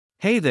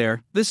Hey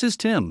there, this is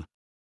Tim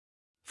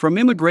from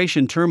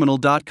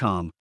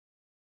immigrationterminal.com.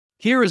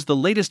 Here is the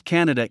latest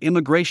Canada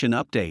immigration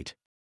update.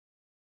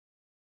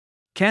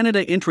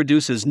 Canada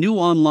introduces new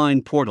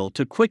online portal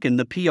to quicken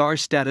the PR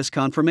status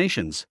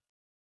confirmations.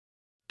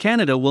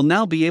 Canada will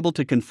now be able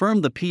to confirm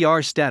the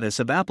PR status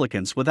of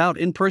applicants without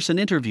in-person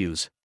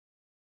interviews.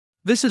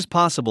 This is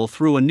possible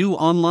through a new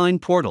online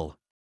portal.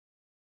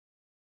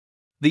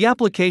 The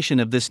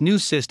application of this new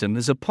system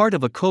is a part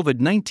of a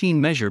COVID-19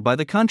 measure by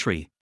the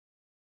country.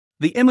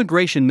 The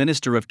Immigration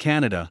Minister of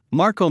Canada,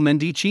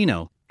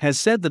 Mendicino, has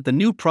said that the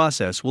new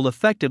process will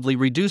effectively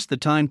reduce the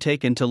time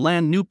taken to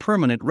land new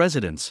permanent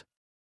residents.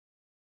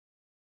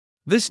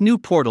 This new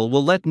portal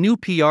will let new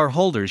PR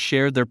holders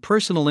share their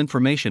personal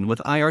information with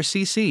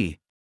IRCC.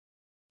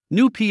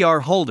 New PR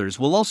holders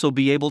will also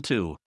be able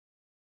to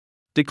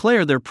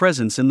declare their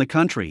presence in the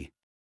country,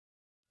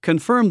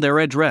 confirm their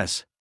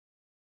address,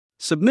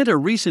 submit a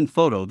recent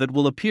photo that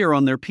will appear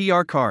on their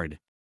PR card,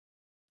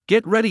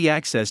 get ready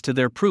access to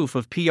their proof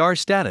of PR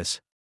status.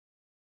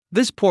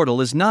 This portal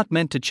is not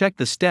meant to check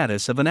the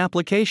status of an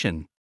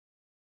application.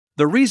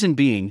 The reason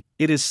being,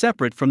 it is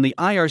separate from the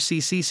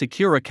IRCC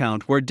Secure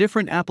account where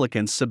different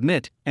applicants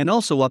submit and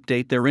also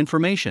update their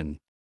information.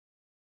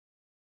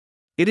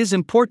 It is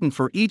important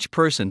for each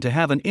person to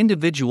have an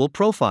individual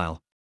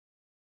profile.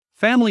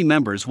 Family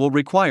members will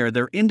require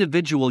their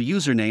individual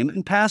username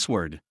and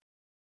password.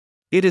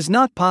 It is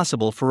not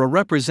possible for a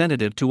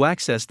representative to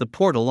access the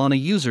portal on a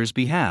user's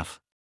behalf.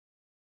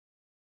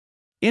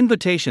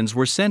 Invitations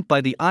were sent by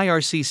the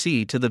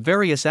IRCC to the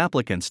various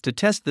applicants to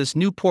test this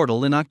new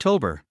portal in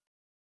October.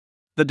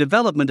 The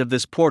development of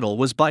this portal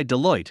was by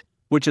Deloitte,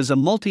 which is a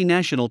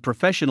multinational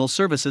professional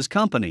services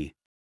company.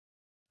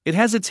 It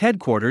has its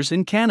headquarters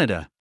in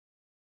Canada.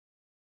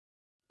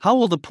 How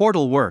will the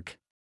portal work?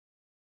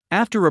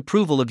 After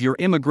approval of your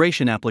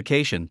immigration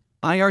application,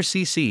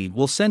 IRCC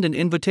will send an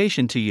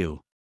invitation to you.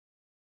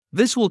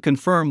 This will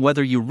confirm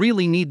whether you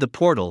really need the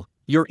portal,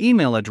 your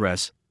email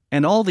address,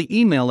 and all the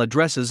email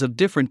addresses of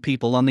different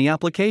people on the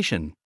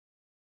application.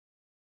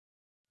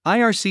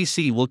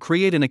 IRCC will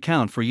create an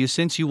account for you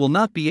since you will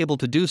not be able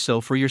to do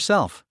so for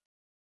yourself.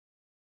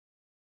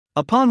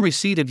 Upon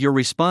receipt of your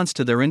response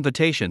to their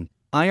invitation,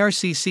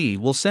 IRCC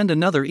will send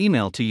another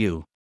email to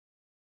you.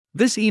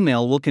 This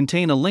email will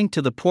contain a link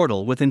to the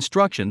portal with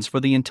instructions for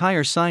the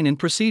entire sign-in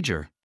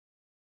procedure.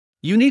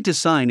 You need to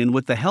sign in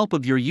with the help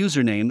of your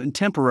username and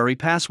temporary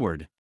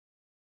password.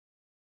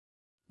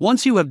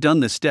 Once you have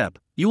done this step,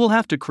 you will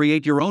have to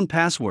create your own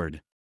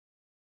password.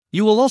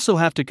 You will also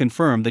have to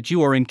confirm that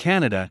you are in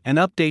Canada and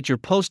update your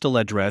postal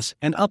address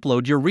and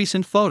upload your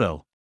recent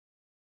photo.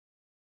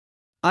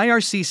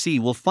 IRCC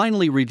will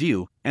finally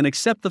review and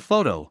accept the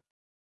photo.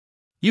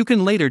 You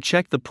can later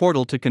check the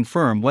portal to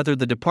confirm whether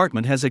the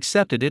department has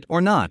accepted it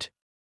or not.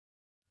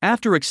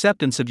 After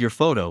acceptance of your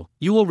photo,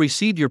 you will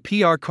receive your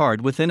PR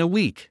card within a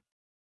week.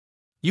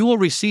 You will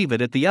receive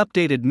it at the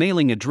updated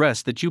mailing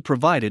address that you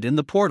provided in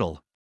the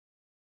portal.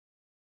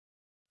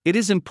 It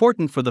is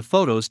important for the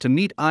photos to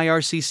meet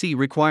IRCC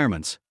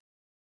requirements.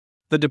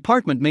 The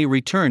department may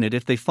return it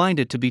if they find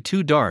it to be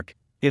too dark,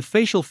 if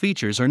facial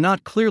features are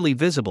not clearly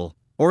visible,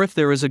 or if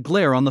there is a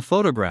glare on the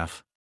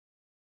photograph.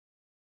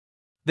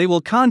 They will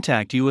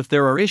contact you if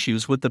there are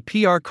issues with the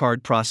PR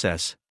card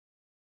process.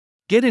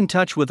 Get in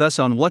touch with us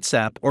on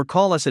WhatsApp or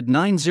call us at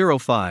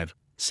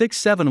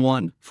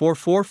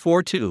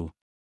 905-671-4442.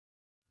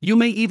 You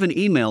may even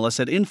email us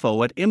at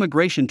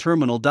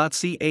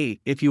info@immigrationterminal.ca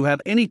if you have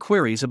any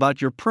queries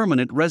about your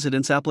permanent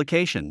residence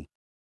application.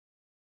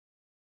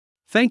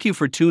 Thank you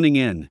for tuning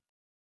in.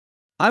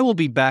 I will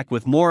be back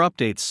with more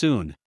updates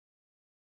soon.